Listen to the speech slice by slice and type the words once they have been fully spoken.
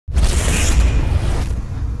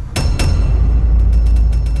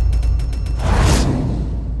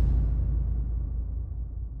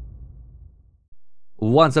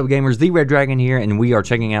What's up, gamers? The Red Dragon here, and we are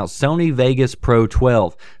checking out Sony Vegas Pro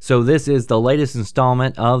 12. So this is the latest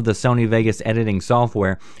installment of the Sony Vegas editing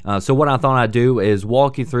software. So what I thought I'd do is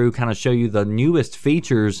walk you through, kind of show you the newest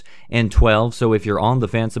features in 12. So if you're on the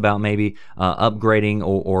fence about maybe upgrading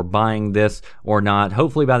or buying this or not,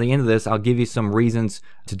 hopefully by the end of this, I'll give you some reasons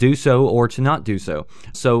to do so or to not do so.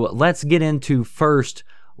 So let's get into first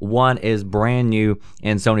what is brand new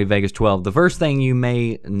in Sony Vegas 12. The first thing you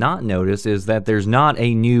may not notice is that there's not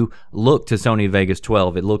a new look to Sony Vegas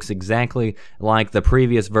 12. It looks exactly like the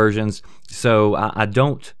previous versions, so I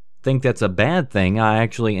don't think that's a bad thing. I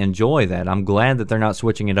actually enjoy that. I'm glad that they're not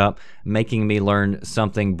switching it up, making me learn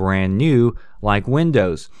something brand new like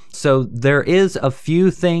Windows. So there is a few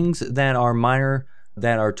things that are minor,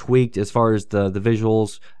 that are tweaked as far as the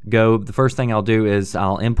visuals go. The first thing I'll do is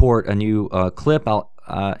I'll import a new clip.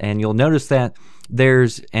 And you'll notice that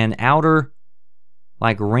there's an outer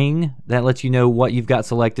ring that lets you know what you've got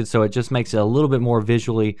selected, so it just makes it a little bit more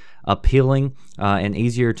visually appealing and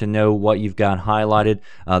easier to know what you've got highlighted.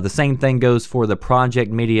 The same thing goes for the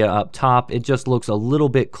project media up top. It just looks a little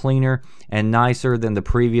bit cleaner and nicer than the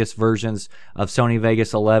previous versions of Sony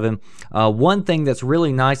Vegas 11. One thing that's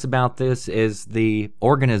really nice about this is the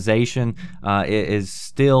organization. It is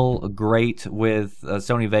still great with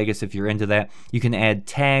Sony Vegas if you're into that. You can add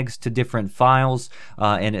tags to different files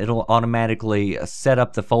and it'll automatically set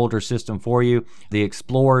up the folder system for you. The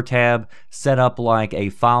Explorer tab set up like a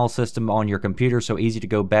file system on your computer, so easy to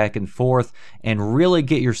go back and forth and really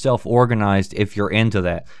get yourself organized if you're into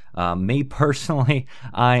that. Me personally,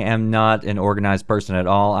 I am not an organized person at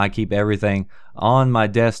all. I keep everything on my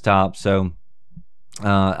desktop, so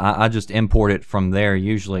I just import it from there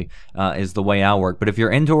usually is the way I work. But if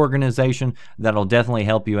you're into organization, that'll definitely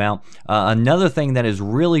help you out. Another thing that is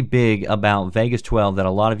really big about Vegas 12 that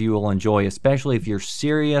a lot of you will enjoy, especially if you're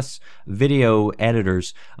serious video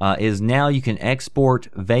editors, is now you can export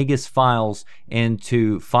Vegas files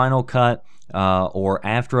into Final Cut or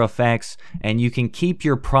After Effects, and you can keep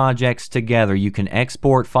your projects together. You can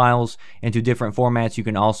export files into different formats. You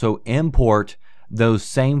can also import those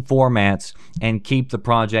same formats and keep the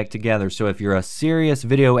project together. So if you're a serious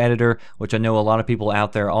video editor, which I know a lot of people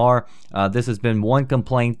out there are, this has been one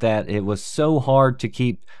complaint, that it was so hard to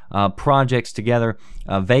keep projects together.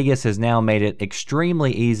 Vegas has now made it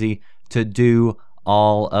extremely easy to do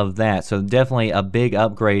all of that. So definitely a big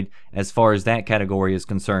upgrade as far as that category is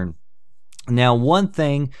concerned. Now, one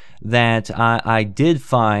thing that I did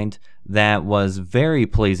find that was very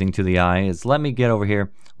pleasing to the eye is, let me get over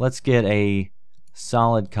here. Let's get a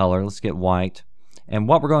solid color. Let's get white. And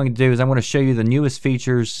what we're going to do is I'm going to show you the newest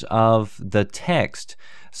features of the text.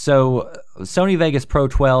 So Sony Vegas Pro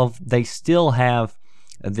 12, they still have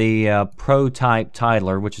the Pro type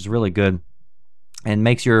titler, which is really good and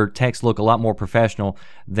makes your text look a lot more professional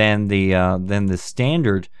than the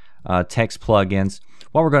standard text plugins.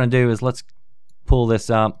 What we're going to do is let's pull this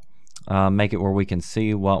up, make it where we can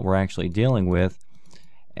see what we're actually dealing with.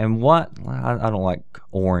 And what I don't like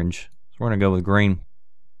orange, so we're going to go with green.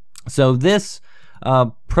 So this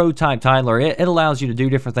Pro type titler, it allows you to do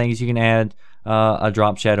different things. You can add a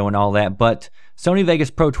drop shadow and all that, but Sony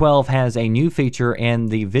Vegas Pro 12 has a new feature in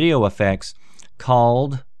the video effects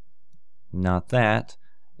called, not that,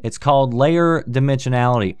 it's called layer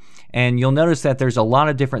dimensionality. And you'll notice that there's a lot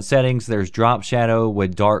of different settings. There's drop shadow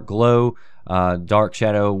with dark glow, dark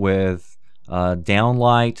shadow with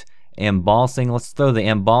downlight, embossing. Let's throw the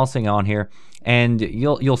embossing on here, and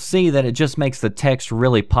you'll see that it just makes the text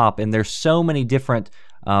really pop. And there's so many different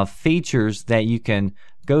features that you can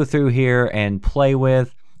go through here and play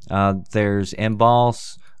with. There's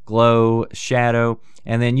emboss, glow, shadow,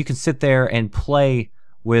 and then you can sit there and play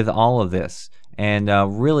with all of this and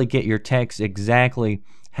really get your text exactly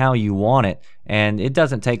how you want it. And it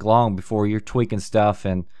doesn't take long before you're tweaking stuff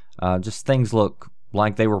and just things look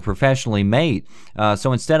like they were professionally made.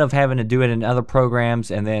 So instead of having to do it in other programs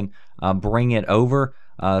and then bring it over,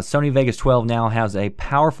 Sony Vegas 12 now has a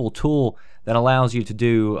powerful tool that allows you to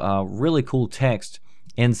do really cool text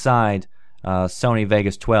inside Sony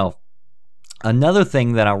Vegas 12. Another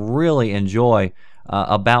thing that I really enjoy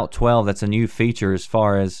about 12 that's a new feature as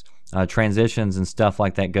far as transitions and stuff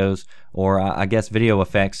like that goes, or I guess video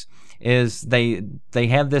effects, is they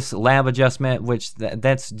have this lab adjustment, which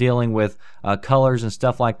that's dealing with colors and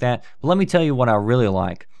stuff like that. But let me tell you what I really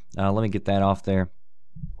like. Let me get that off there.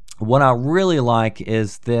 What I really like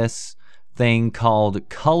is this thing called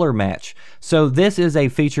color match. So this is a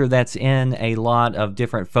feature that's in a lot of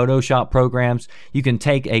different Photoshop programs. You can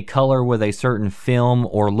take a color with a certain film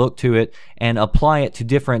or look to it and apply it to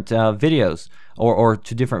different videos or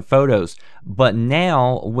to different photos. But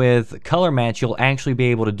now with color match, you'll actually be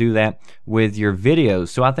able to do that with your videos.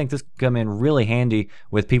 So I think this could come in really handy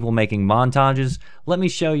with people making montages. Let me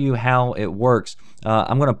show you how it works.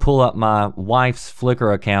 I'm going to pull up my wife's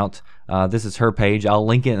Flickr account. This is her page. I'll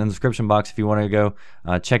link it in the description box if you want to go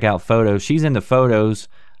check out photos. She's into photos.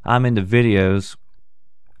 I'm into videos.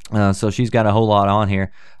 So she's got a whole lot on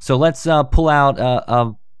here. So let's pull out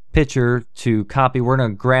a picture to copy. We're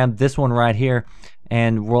going to grab this one right here,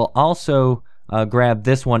 and we'll also grab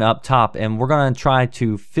this one up top, and we're going to try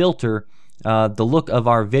to filter the look of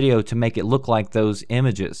our video to make it look like those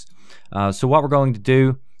images. So what we're going to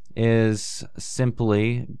do is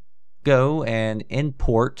simply go and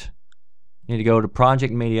import. You need to go to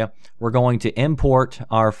Project Media. We're going to import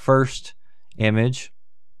our first image,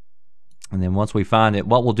 and then once we find it,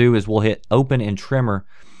 what we'll do is we'll hit Open in Trimmer,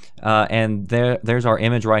 and there's our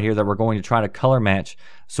image right here that we're going to try to color match.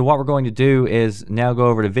 So what we're going to do is now go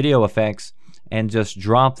over to Video Effects and just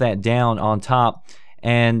drop that down on top,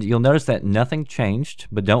 and you'll notice that nothing changed,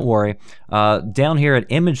 but don't worry. Down here at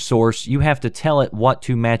Image Source, you have to tell it what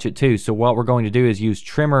to match it to. So what we're going to do is use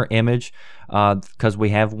Trimmer Image, because we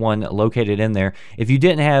have one located in there. If you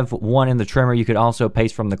didn't have one in the trimmer, you could also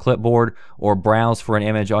paste from the clipboard or browse for an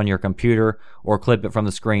image on your computer or clip it from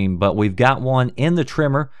the screen. But we've got one in the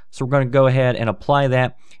trimmer, so we're going to go ahead and apply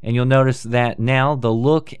that, and you'll notice that now the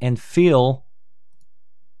look and feel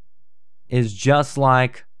is just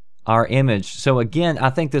like our image. So again,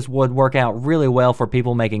 I think this would work out really well for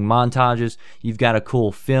people making montages. You've got a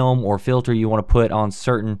cool film or filter you want to put on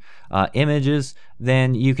certain images,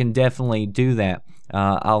 then you can definitely do that.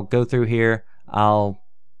 I'll go through here. I'll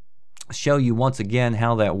show you once again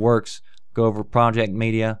how that works. Go over Project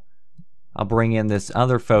Media. I'll bring in this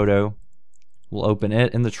other photo. We'll open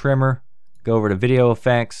it in the trimmer. Go over to Video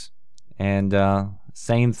Effects, and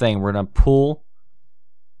same thing. We're going to pull,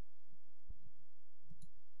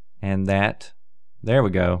 and there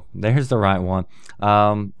we go. There's the right one.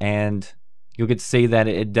 And you'll get to see that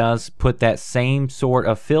it does put that same sort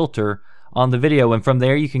of filter on the video, and from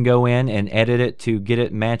there you can go in and edit it to get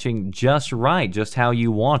it matching just right, just how you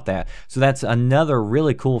want that. So that's another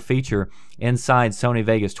really cool feature inside Sony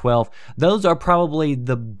Vegas 12. Those are probably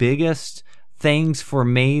the biggest things for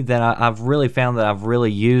me that I've really found that I've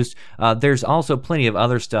really used. There's also plenty of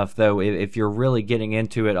other stuff though if you're really getting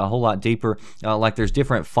into it a whole lot deeper, like there's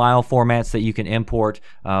different file formats that you can import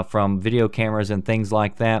from video cameras and things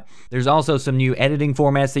like that. There's also some new editing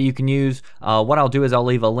formats that you can use. What I'll do is I'll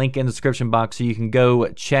leave a link in the description box so you can go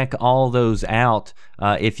check all those out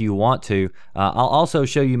if you want to. I'll also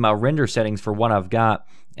show you my render settings for what I've got,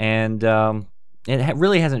 and it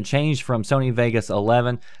really hasn't changed from Sony Vegas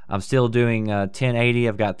 11. I'm still doing 1080.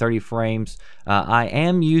 I've got 30 frames. I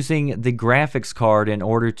am using the graphics card in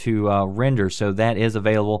order to render, so that is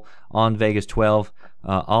available on Vegas 12.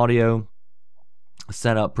 Audio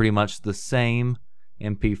set up pretty much the same,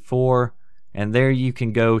 MP4, and there you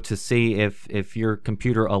can go to see if your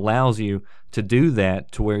computer allows you to do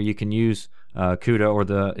that, to where you can use CUDA,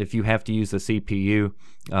 or if you have to use the CPU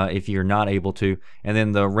if you're not able to. And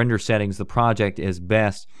then the render settings, the project is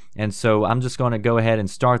best. And so I'm just going to go ahead and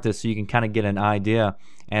start this so you can kind of get an idea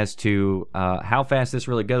as to how fast this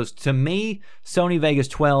really goes. To me, Sony Vegas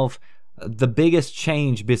 12, the biggest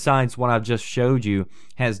change besides what I've just showed you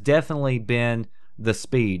has definitely been the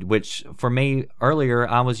speed, which for me earlier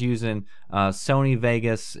I was using Sony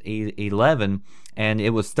Vegas 11 and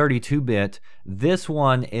it was 32-bit. This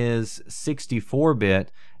one is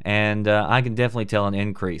 64-bit, and I can definitely tell an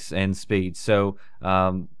increase in speed. So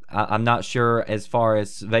I'm not sure as far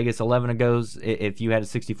as Vegas 11 goes, if you had a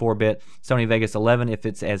 64-bit Sony Vegas 11, if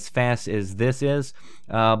it's as fast as this is.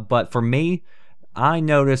 But for me, I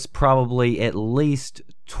noticed probably at least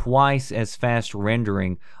twice as fast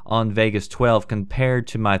rendering on Vegas 12 compared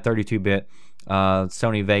to my 32-bit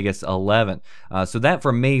Sony Vegas 11. So that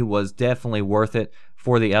for me was definitely worth it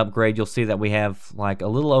for the upgrade. You'll see that we have like a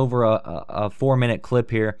little over a 4-minute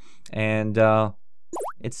clip here, and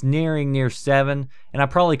it's near 7, and I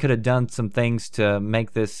probably could have done some things to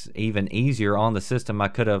make this even easier on the system. I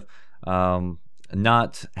could have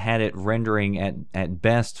not had it rendering at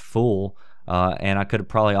best full, and I could have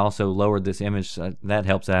probably also lowered this image. That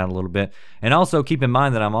helps out a little bit. And also keep in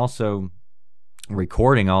mind that I'm also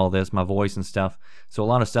recording all this, my voice and stuff, so a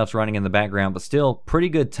lot of stuff's running in the background, but still pretty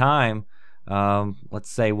good time. Let's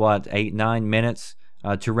say what, 8-9 minutes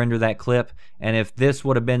to render that clip. And if this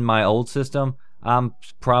would have been my old system,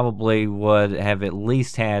 probably would have at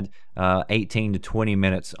least had 18 to 20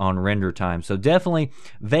 minutes on render time. So definitely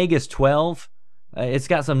Vegas 12. It's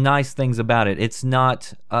got some nice things about it. It's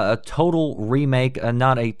not a total remake,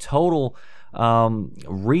 not a total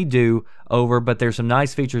redo over, but there's some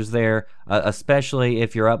nice features there, especially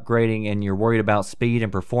if you're upgrading and you're worried about speed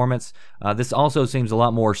and performance. This also seems a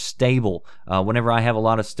lot more stable. Whenever I have a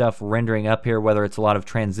lot of stuff rendering up here, whether it's a lot of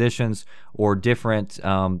transitions or different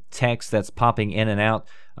text that's popping in and out,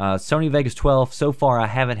 Sony Vegas 12, so far I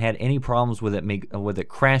haven't had any problems with it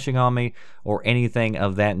crashing on me or anything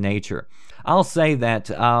of that nature. I'll say that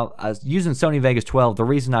using Sony Vegas 12, the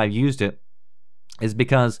reason I used it is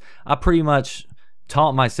because I pretty much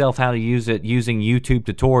taught myself how to use it using YouTube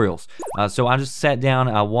tutorials. So I just sat down,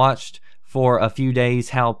 I watched for a few days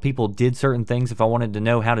how people did certain things. If I wanted to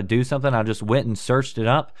know how to do something, I just went and searched it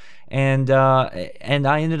up, and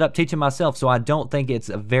I ended up teaching myself. So I don't think it's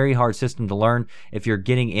a very hard system to learn if you're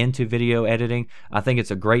getting into video editing. I think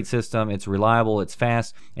it's a great system. It's reliable, it's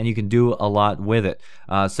fast, and you can do a lot with it.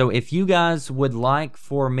 So if you guys would like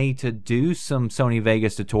for me to do some Sony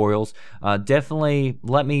Vegas tutorials, definitely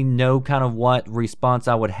let me know kind of what response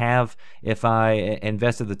I would have if I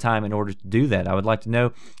invested the time in order to do that. I would like to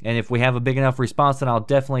know, and if we have a big enough response, then I'll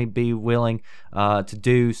definitely be willing to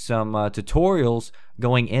do some tutorials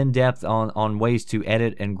going in depth on ways to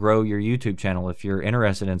edit and grow your YouTube channel if you're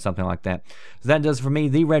interested in something like that. So that does it for me,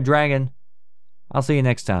 the Red Dragon. I'll see you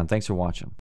next time. Thanks for watching.